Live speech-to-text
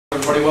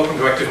everybody, welcome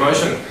to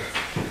ActiveMotion.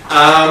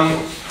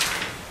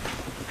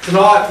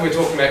 Tonight we're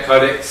talking about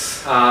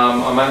codecs.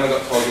 I mainly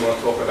got told you want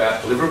to talk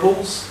about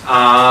deliverables.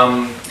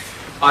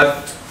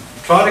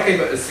 I've tried to keep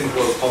it as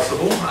simple as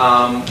possible.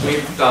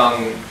 We've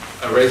done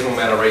a reasonable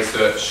amount of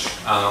research,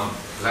 it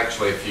was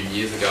actually a few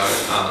years ago,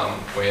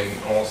 when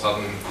all of a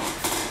sudden,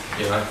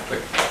 you know,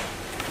 like,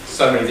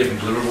 so many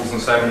different deliverables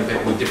and so many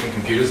people with different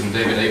computers and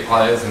DVD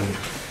players and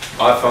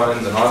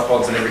iPhones and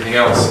iPods and everything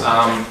else.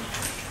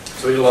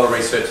 So we did a lot of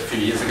research a few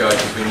years ago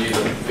because we knew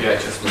that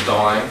VHS was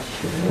dying,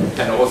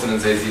 and it wasn't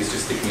as easy as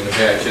just sticking in a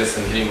VHS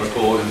and hitting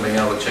record and being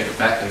able to check it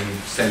back and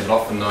send it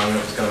off and knowing it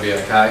was going to be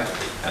okay.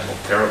 That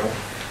looked terrible.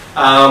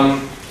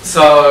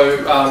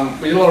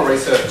 We did a lot of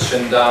research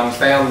and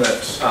found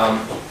that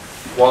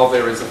while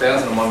there is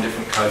 1,001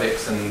 different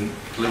codecs and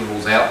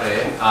deliverables out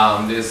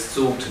there, there's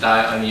still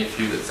today only a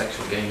few that's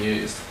actually getting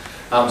used.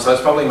 So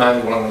it's probably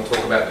mainly what I'm going to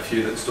talk about, the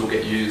few that still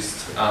get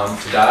used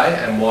today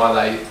and why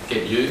they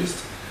get used.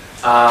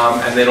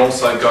 And then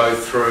also go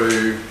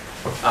through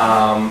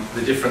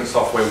the different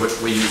software which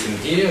we use in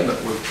here and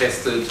that we've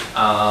tested,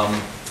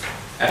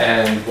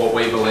 and what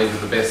we believe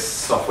are the best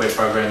software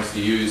programs to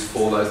use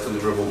for those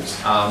deliverables.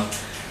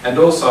 And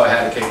also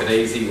how to keep it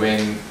easy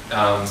when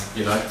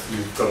you know,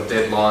 you've got a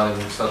deadline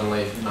and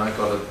suddenly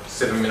got a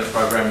 7-minute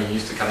program you're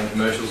used to cutting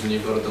commercials and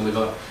you've got to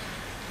deliver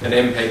an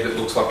MPEG that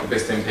looks like the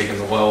best MPEG in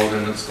the world,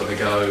 and it's got to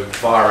go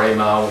via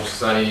email, which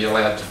is only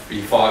allowed to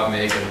be 5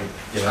 meg, and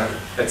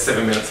that's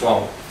 7 minutes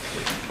long.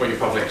 Well, you're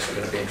probably actually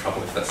going to be in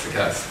trouble if that's the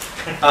case.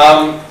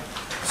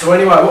 So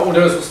anyway, what we'll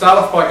do is we'll start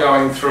off by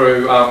going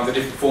through the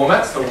different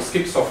formats. So we'll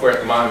skip software at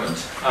the moment.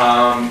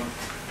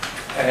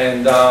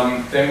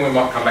 Then we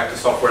might come back to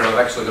software, and I've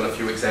actually got a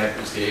few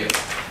examples here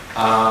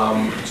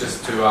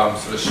just to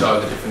sort of show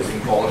the difference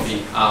in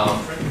quality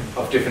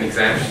of different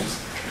examples.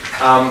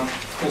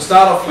 We'll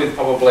start off with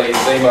probably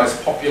the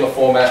most popular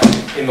format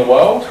in the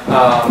world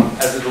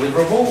as a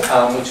deliverable,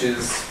 which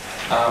is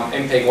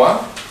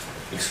MPEG-1.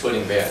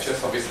 Excluding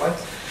VHS, obviously.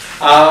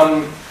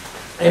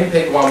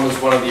 MPEG-1 was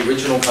one of the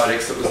original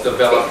codecs that was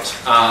developed,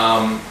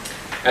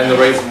 and the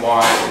reason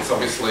why it's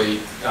obviously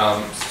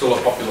still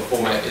a popular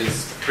format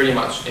is pretty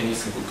much any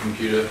single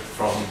computer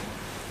from,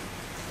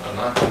 I don't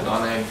know,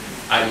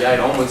 1988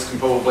 onwards can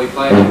probably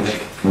play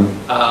MPEG.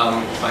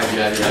 Maybe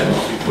 88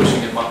 might be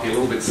pushing it, might be a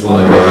little bit slow.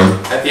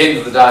 At the end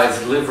of the day,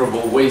 as a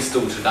deliverable, we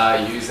still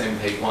today use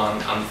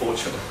MPEG-1,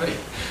 unfortunately.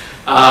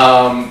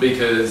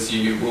 Because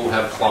you will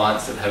have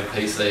clients that have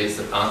PCs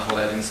that aren't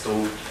allowed to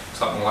install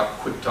something like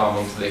QuickTime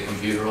onto their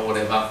computer or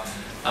whatever,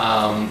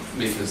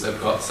 because they've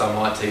got some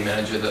IT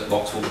manager that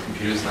locks all the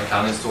computers and they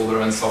can't install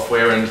their own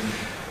software, and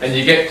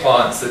you get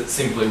clients that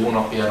simply will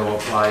not be able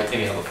to play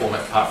any other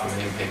format apart from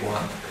an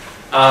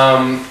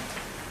MPEG-1.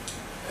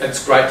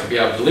 It's great to be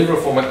able to deliver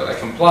a format that they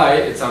can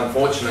play. It's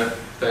unfortunate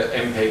that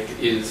MPEG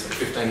is a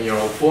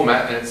 15-year-old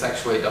format and it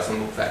actually doesn't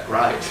look that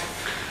great.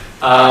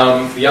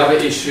 The other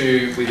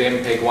issue with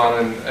MPEG-1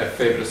 and a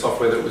fair bit of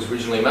software that was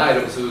originally made,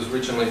 it was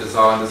originally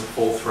designed as a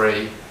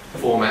 4:3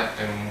 format,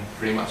 and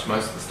pretty much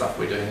most of the stuff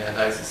we do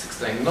nowadays is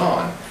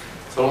 16:9.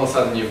 So all of a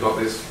sudden you've got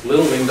this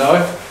little window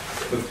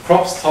with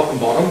crops top and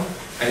bottom,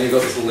 and you've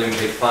got this little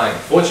MPEG playing.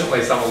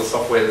 Fortunately, some of the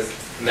software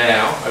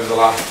now, over the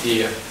last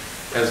year,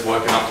 has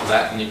woken up to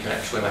that, and you can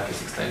actually make a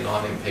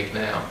 16:9 MPEG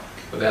now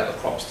without the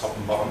crops top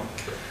and bottom.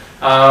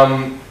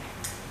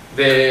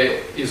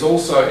 There is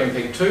also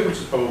MPEG-2, which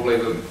is probably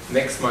the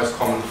next most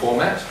common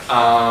format.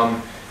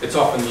 It's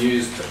often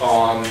used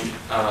on,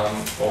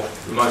 well,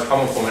 the most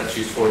common format it's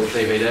used for is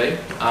DVD.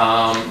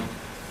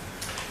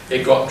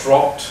 It got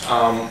dropped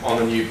on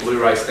the new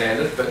Blu-ray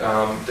standard, but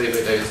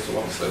DVD is still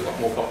obviously a lot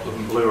more popular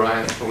than Blu-ray,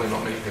 and there's probably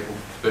not many people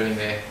burning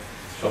their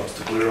jobs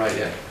to Blu-ray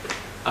yet.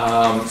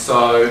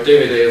 So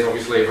DVD is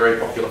obviously a very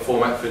popular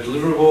format for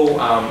deliverable.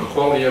 The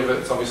quality of it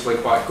is obviously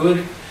quite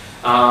good.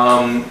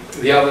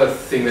 The other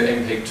thing that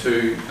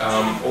MPEG-2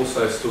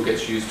 also still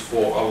gets used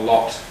for a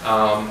lot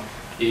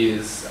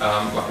is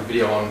like a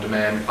video on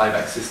demand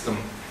playback system,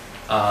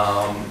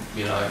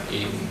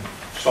 in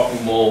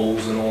shopping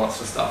malls and all that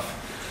sort of stuff.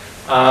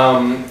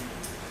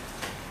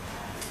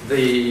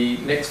 The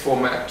next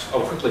format,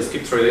 I'll quickly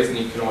skip through these and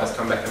you can always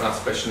come back and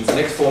ask questions. The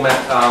next format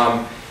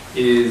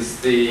is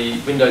the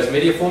Windows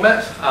Media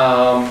format.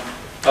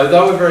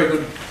 Although a very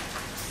good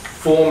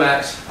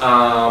format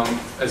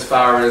as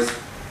far as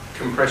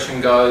compression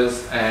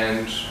goes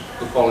and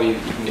the quality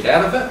that you can get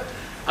out of it.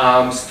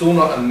 Still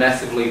not a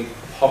massively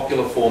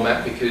popular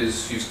format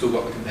because you've still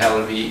got the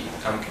compatibility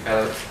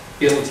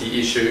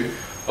issue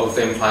of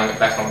them playing it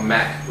back on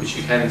Mac, which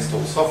you can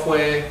install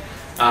software.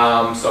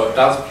 So it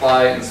does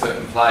play in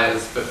certain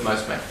players, but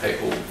most Mac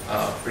people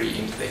are pretty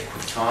into their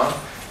QuickTime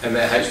and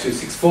their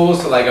H.264,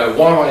 so they go,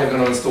 why am I ever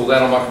going to install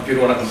that on my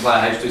computer when I can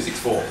play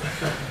H.264?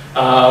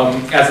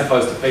 As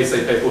opposed to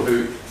PC people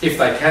who, if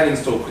they can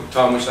install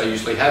QuickTime, which they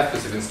usually have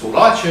because they've installed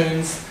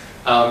iTunes,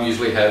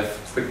 usually have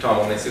QuickTime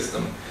on their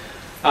system.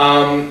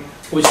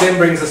 Which then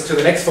brings us to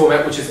the next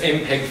format, which is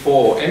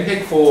MPEG-4.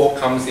 MPEG-4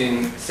 comes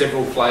in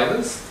several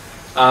flavours.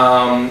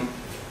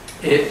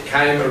 It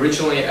came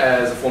originally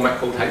as a format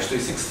called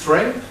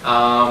H.263,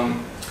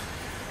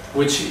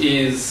 which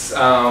is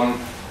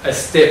a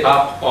step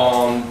up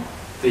on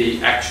the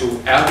actual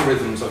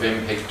algorithms of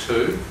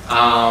MPEG-2,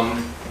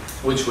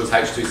 which was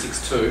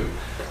H.262,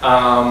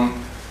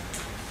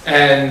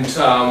 and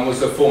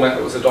was a format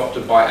that was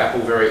adopted by Apple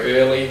very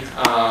early,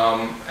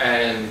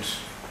 and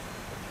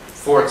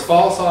for its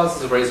file size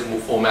is a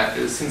reasonable format.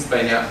 It has since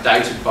been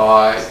outdated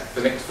by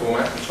the next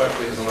format, which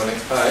hopefully is on the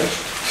next page.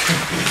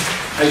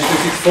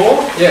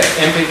 H.264, yes,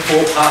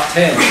 MPEG-4 Part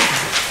 10.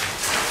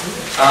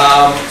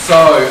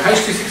 So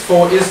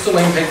H.264 is still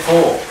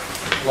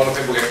MPEG-4. A lot of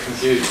people get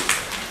confused.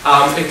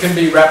 It can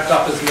be wrapped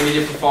up as many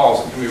different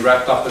files. It can be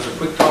wrapped up as a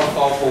QuickTime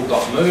file called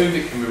 .move.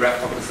 It can be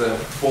wrapped up as a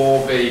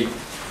 4VV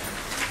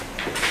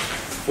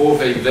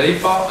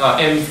file,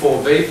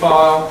 M4V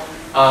file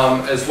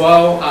as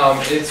well.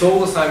 It's all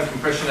the same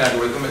compression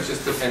algorithm. It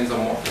just depends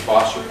on what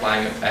device you're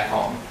playing it back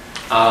on.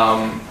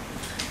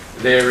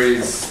 There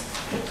is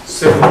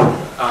several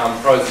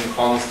pros and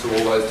cons to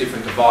all those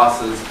different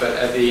devices, but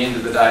at the end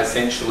of the day,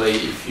 essentially,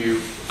 if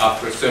you,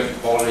 after a certain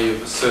quality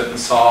of a certain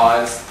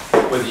size,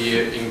 whether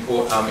you're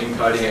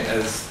encoding it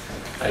as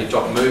a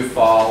 .move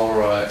file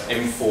or a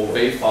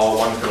M4V file,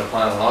 one's going to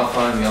play on an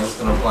iPhone, the other's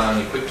going to play on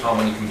your QuickTime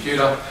on your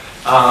computer,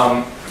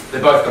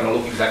 they're both going to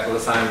look exactly the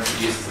same,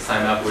 it uses the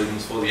same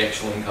algorithms for the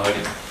actual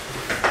encoding.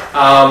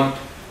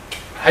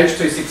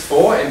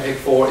 H.264,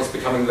 MPEG-4, is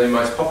becoming the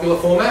most popular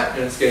format,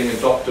 and it's getting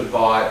adopted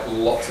by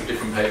lots of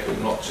different people,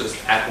 not just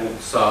Apple.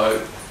 So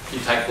you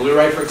take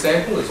Blu-ray, for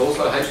example, it's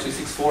also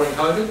H.264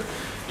 encoded.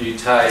 You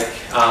take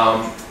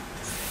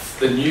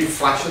the new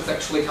Flash that's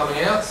actually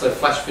coming out, so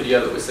Flash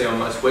video that we see on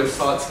most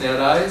websites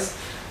nowadays,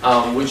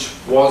 which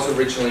was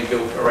originally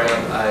built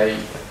around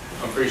I'm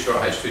pretty sure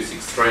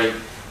H.263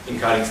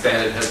 encoding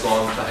standard has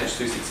gone to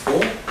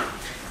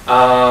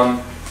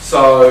H.264.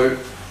 So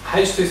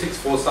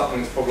H.264 is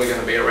something that's probably going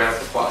to be around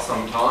for quite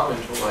some time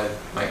until they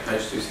make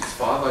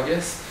H.265, I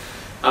guess.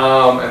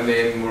 And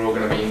then we're all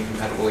going to be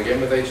incompatible again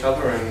with each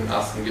other and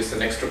asking just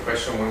an extra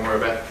question when we're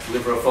about to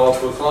deliver a file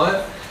to a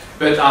client.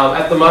 But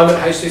at the moment,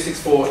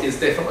 H.264 is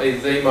definitely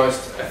the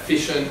most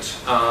efficient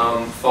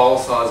file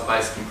size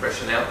based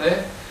compression out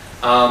there.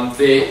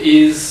 There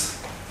is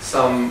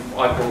some,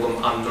 I call them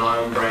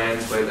unknown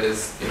brands, where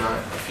there's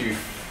a few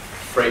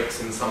freaks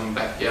in some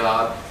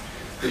backyard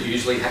that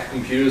usually hack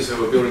computers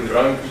who are building their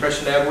own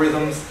compression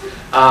algorithms.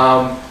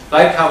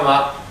 They come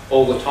up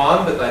all the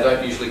time, but they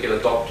don't usually get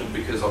adopted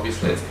because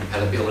obviously it's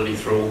compatibility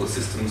through all the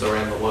systems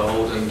around the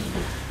world, and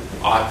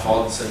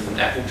iPods and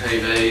Apple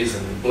TVs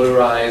and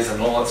Blu-rays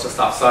and all that sort of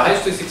stuff. So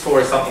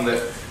H.264 is something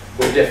that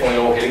we're definitely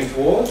all heading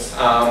towards,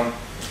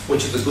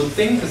 which is a good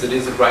thing because it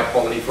is a great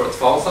quality for its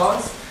file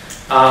size.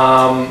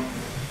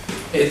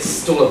 It's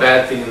still a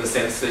bad thing in the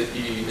sense that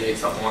you need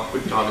something like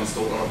QuickTime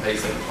installed on a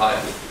PC to play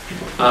it.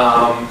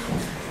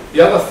 The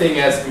other thing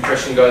as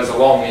compression goes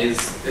along is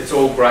it's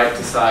all great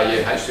to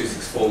say, yeah,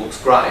 H.264 looks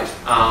great.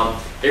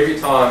 Every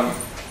time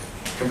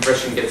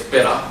compression gets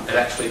better, it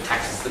actually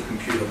taxes the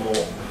computer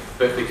more.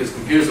 But because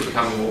computers are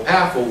becoming more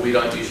powerful, we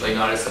don't usually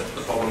notice it.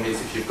 The problem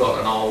is if you've got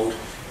an old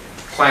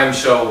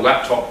clamshell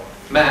laptop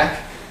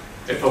Mac,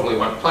 it probably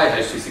won't play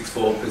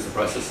H.264 because the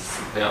processors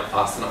simply aren't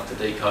fast enough to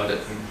decode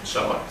it and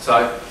show it.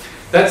 So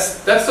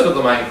that's sort of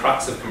the main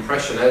crux of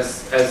compression.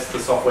 As the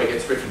software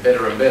gets written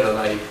better and better,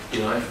 they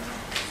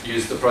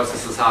use the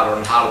processors harder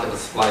and harder to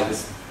display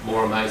this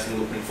more amazing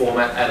looking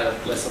format at a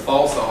lesser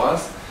file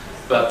size.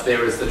 But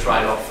there is the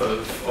trade-off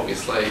of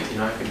obviously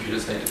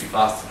computers need to be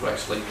faster to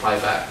actually play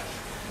back.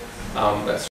 That's